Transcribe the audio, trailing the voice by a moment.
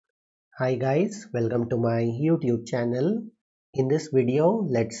Hi guys, welcome to my YouTube channel. In this video,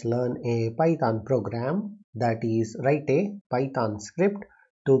 let's learn a Python program, that is write a Python script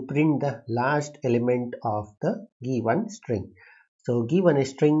to print the last element of the given string. So given a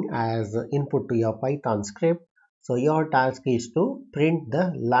string as input to your Python script. So your task is to print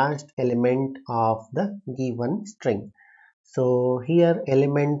the last element of the given string. So here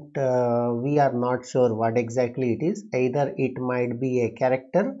element we are not sure what exactly it is. Either it might be a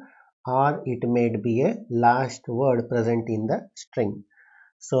character or it may be a last word present in the string.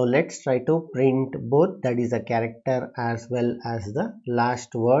 So let's try to print both, that is a character as well as the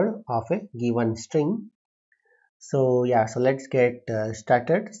last word of a given string. So let's get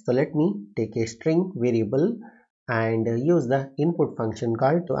started. So let me take a string variable and use the input function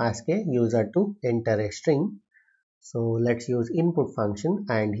call to ask a user to enter a string. So let's use input function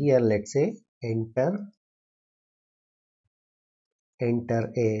and here let's say enter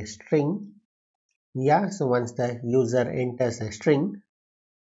a string. So once the user enters a string,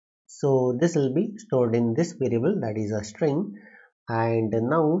 so this will be stored in this variable, that is a string. And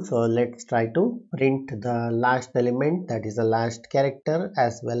now so let's try to print the last element, that is the last character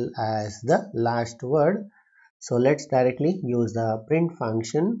as well as the last word. So let's directly use the print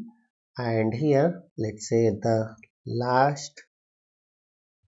function and here let's say the last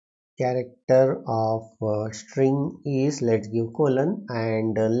character of string is, let's give colon,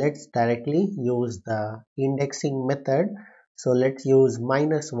 and let's directly use the indexing method. So let's use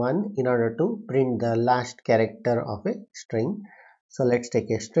 -1 in order to print the last character of a string. So let's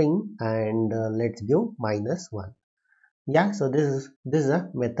take a string and let's give -1. So this is a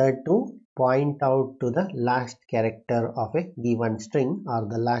method to point out to the last character of a given string or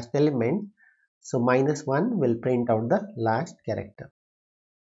the last element. So -1 will print out the last character.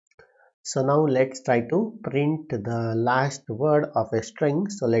 So now let's try to print the last word of a string.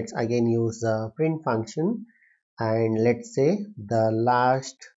 So let's again use the print function and let's say the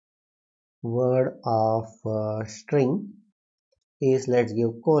last word of string is, let's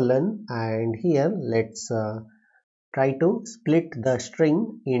give colon, and here let's try to split the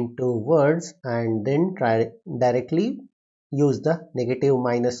string into words and then try directly use the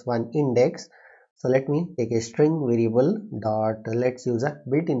 -1 index. So let me take a string variable dot, let's use a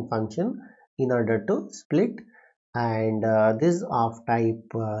built-in function in order to split, and this is of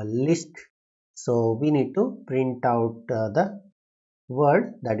type list. So we need to print out the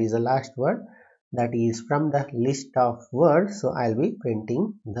word, that is the last word, that is from the list of words. So I'll be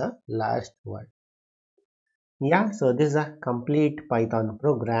printing the last word. So this is a complete Python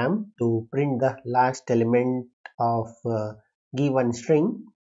program to print the last element of given string.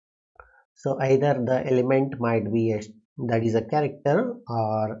 So either the element might be that is a character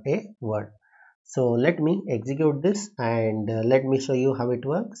or a word. So let me execute this and let me show you how it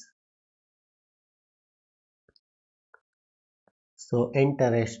works. So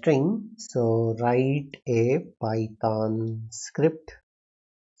enter a string. So write a Python script.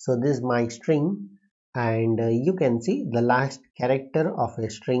 So this is my string, and you can see the last character of a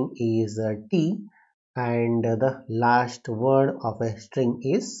string is T, and the last word of a string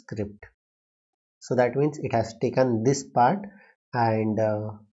is script. So that means it has taken this part and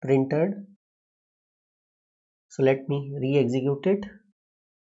printed. So let me re-execute it.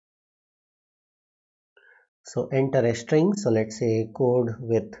 So enter a string. So let's say code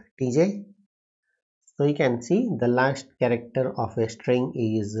with TJ. So you can see the last character of a string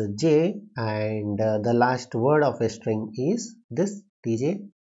is J, and the last word of a string is this TJ.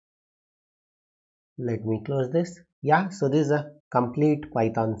 Let me close this. So this is a complete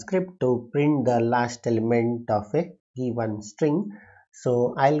Python script to print the last element of a given string.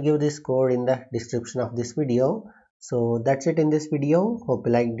 So I'll give this code in the description of this video. So that's it in this video. Hope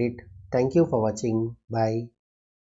you liked it. Thank you for watching. Bye.